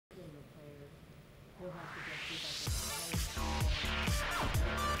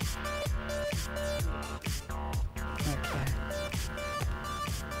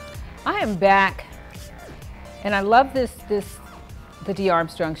I am back, and I love the D.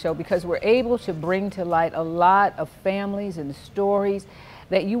 Armstrong Show because we're able to bring to light a lot of families and stories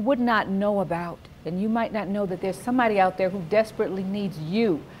that you would not know about, and you might not know that there's somebody out there who desperately needs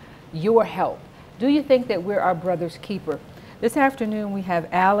your help. Do you think that we're our brother's keeper? This afternoon we have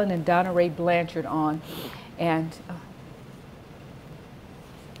Alan and Donna Ray Blanchard on, and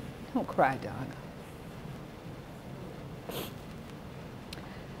don't cry, Donna.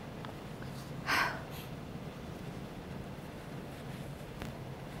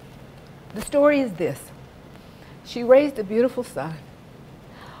 The story is this. She raised a beautiful son,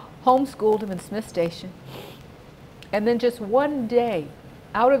 homeschooled him in Smith Station, and then just one day,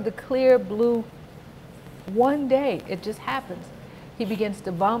 out of the clear blue, one day, it just happens, he begins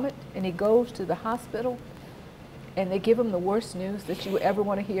to vomit and he goes to the hospital and they give him the worst news that you would ever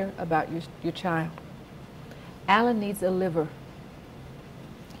want to hear about your child. Alan needs a liver.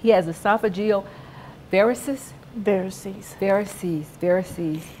 He has esophageal varices.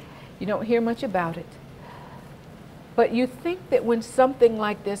 Varices. You don't hear much about it. But you think that when something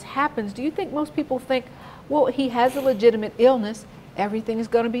like this happens, do you think most people think, well, he has a legitimate illness, everything is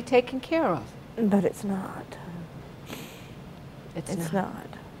going to be taken care of? But it's not. It's not.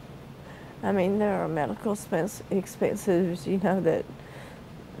 I mean, there are medical expenses, you know, that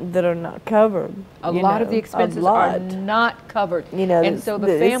are not covered. A lot of the expenses are not covered. You know, and so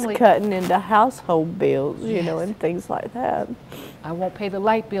the family cutting into household bills, you Yes. know, and things like that. I won't pay the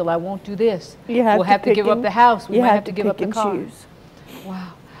light bill. I won't do this. You have we'll have to give up the house. We might have to give up the car. Choose.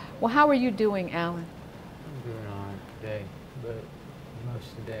 Wow. Well, how are you doing, Alan? I'm doing all right today, but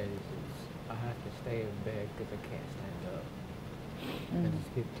most of the days I have to stay in bed because I can't stand up. I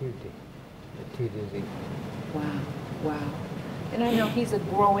just get too dizzy. Wow. And I know he's a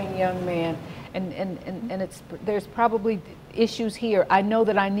growing young man, and there's probably issues here. I know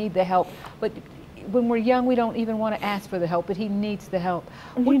that I need the help, but when we're young, we don't even want to ask for the help, but he needs the help.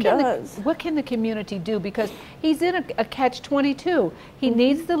 What can the community do? Because he's in a catch-22. He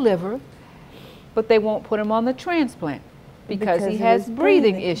needs the liver, but they won't put him on the transplant because he has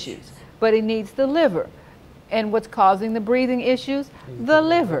breathing issues. But he needs the liver. And what's causing the breathing issues? The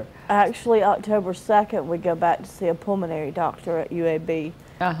liver. Actually, October 2nd, we go back to see a pulmonary doctor at UAB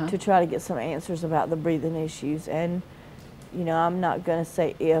to try to get some answers about the breathing issues. And, you know, I'm not going to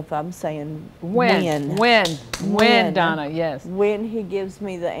say if, I'm saying when. When, Donna, yes. When he gives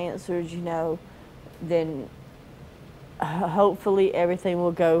me the answers, you know, then hopefully everything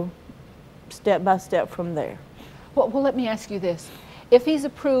will go step by step from there. Well, let me ask you this. If he's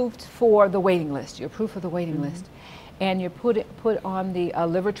approved for the waiting list, you're approved for the waiting list, and you're put on the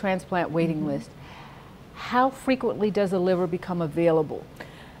liver transplant waiting list, how frequently does a liver become available?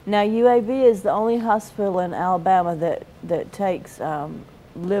 Now, UAB is the only hospital in Alabama that takes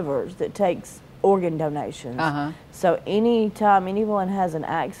livers, that takes organ donations. So anytime anyone has an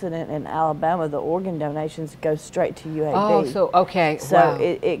accident in Alabama, the organ donations go straight to UAB. Oh, so, okay, So wow.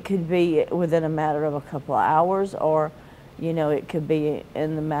 it could be within a matter of a couple of hours, or you know, it could be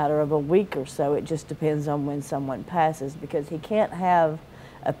in the matter of a week or so. It just depends on when someone passes, because he can't have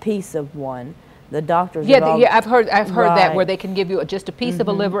a piece of one. The doctors I've heard that, where they can give you just a piece of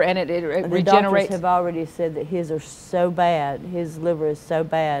a liver and it the regenerates. doctors have already said that his are so bad, his liver is so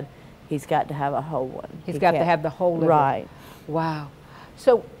bad, he's got to have a whole one. He's got to have the whole liver. Right. Wow.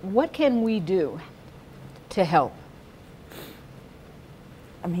 So what can we do to help?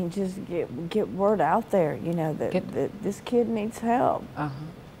 I mean, just get word out there, you know, that this kid needs help.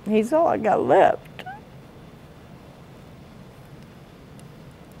 He's all I got left.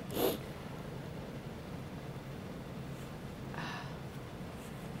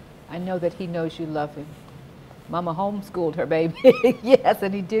 I know that he knows you love him. Mama homeschooled her baby. Yes,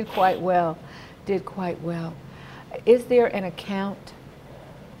 and he did quite well. Is there an account,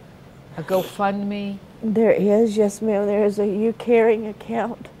 a GoFundMe? There is, yes ma'am. There is a You Caring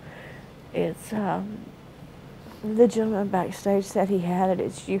account. It's, the gentleman backstage said he had it.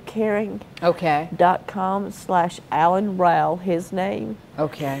 It's youcaring.com/Alan Rowl, his name.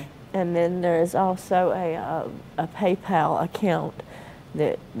 Okay. And then there is also a PayPal account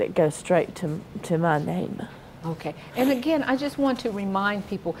that goes straight to my name. Okay. And again, I just want to remind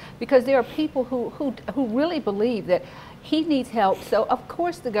people, because there are people who really believe that he needs help, so of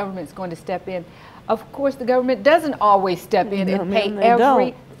course the government's going to step in. Of course the government doesn't always step in and pay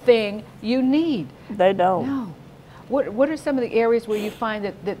everything you need. They don't. No. What are some of the areas where you find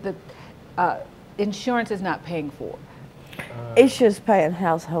that the insurance is not paying for? It's just paying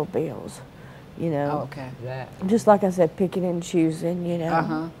household bills, you know. Oh, okay. That Just like I said, picking and choosing, you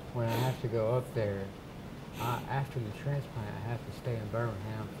know. when I have to go up there, After the transplant, I have to stay in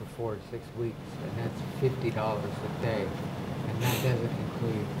Birmingham for 4 to 6 weeks, and that's $50 a day, and that doesn't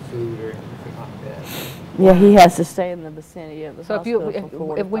include food or anything like that. Yeah, he has to stay in the vicinity of the So hospital for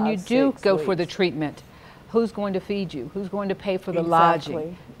 4 to when you 5, do 6 go for the weeks. treatment, who's going to feed you? Who's going to pay for the Exactly,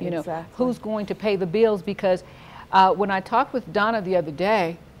 lodging? You know, exactly. who's going to pay the bills? Because when I talked with Donna the other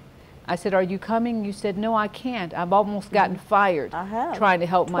day, I said, "Are you coming?" You said, "No, I can't. I've almost gotten fired I have, trying to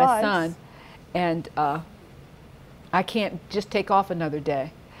help my twice. son, and I can't just take off another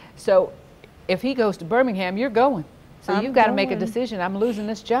day." So if he goes to Birmingham, you're going. So I'm you've got to make a going. decision. I'm losing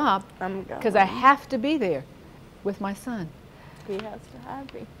this job I'm because I going. have to be there with my son. He has to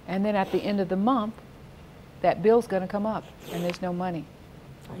have me. And then at the end of the month, that bill's going to come up, and there's no money.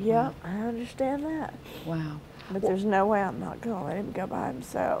 Yeah, I understand that. Wow. But there's no way I'm not going to let him go by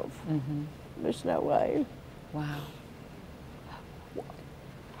himself. Mm-hmm. There's no way. Wow.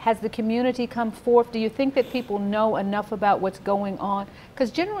 Has the community come forth? Do you think that people know enough about what's going on? Because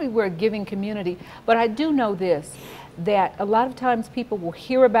generally we're a giving community, but I do know this, that a lot of times people will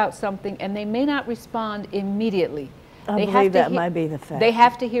hear about something and they may not respond immediately. I believe that might be the fact. They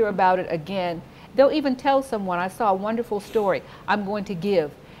have to hear about it again. They'll even tell someone, "I saw a wonderful story, I'm going to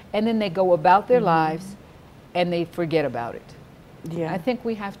give." And then they go about their lives and they forget about it. Yeah. I think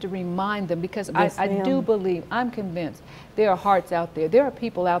we have to remind them because Yes, I do ma'am. believe, I'm convinced, there are hearts out there. There are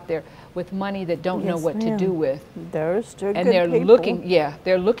people out there with money that don't know Yes, what to ma'am. do with. There's still And good they're people. looking, yeah,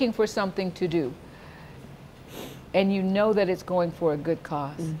 they're looking for something to do. And you know that it's going for a good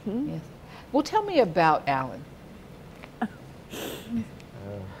cause. Yes. Well, tell me about Alan.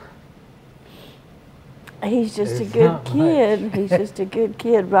 He's just a There's good not kid. much. He's just a good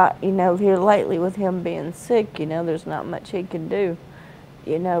kid, right? You know, here lately with him being sick, you know, there's not much he can do,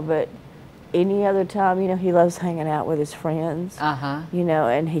 you know, but any other time, you know, he loves hanging out with his friends, you know,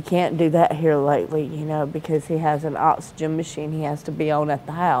 and he can't do that here lately, you know, because he has an oxygen machine he has to be on at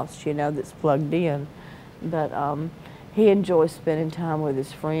the house, you know, that's plugged in. But he enjoys spending time with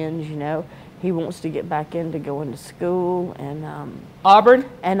his friends, you know. He wants to get back into going to school and Auburn?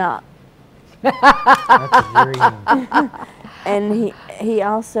 That's a dream. and he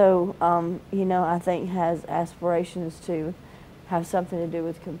also, you know, I think has aspirations to have something to do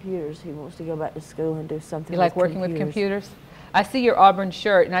with computers. He wants to go back to school and do something. You like working with computers? I see your Auburn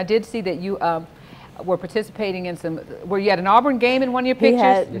shirt, and I did see that you were participating in some. Were you at an Auburn game in one of your He pictures?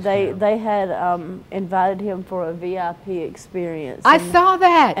 had, Yes, they ma'am. they had invited him for a VIP experience. I and saw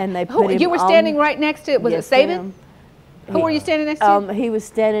that. and they Who, put him you were on- standing right next to it. Was Yes, it Saban? ma'am. Who were you standing next to? He was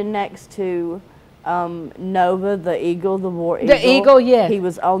standing next to Nova, the eagle, the war eagle. The eagle, yes. He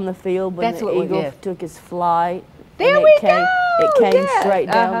was on the field when That's the what we eagle did. took his flight. There and we it came, go, It came yes, straight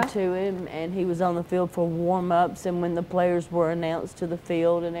down uh-huh. to him, and he was on the field for warm-ups, and when the players were announced to the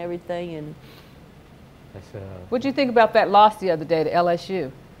field and everything, and That's, What'd you think about that loss the other day to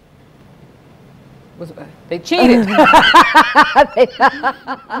LSU? They cheated.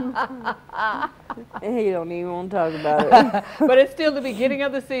 he don't even want to talk about it. But it's still the beginning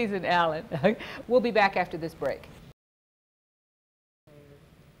of the season, Alan. We'll be back after this break.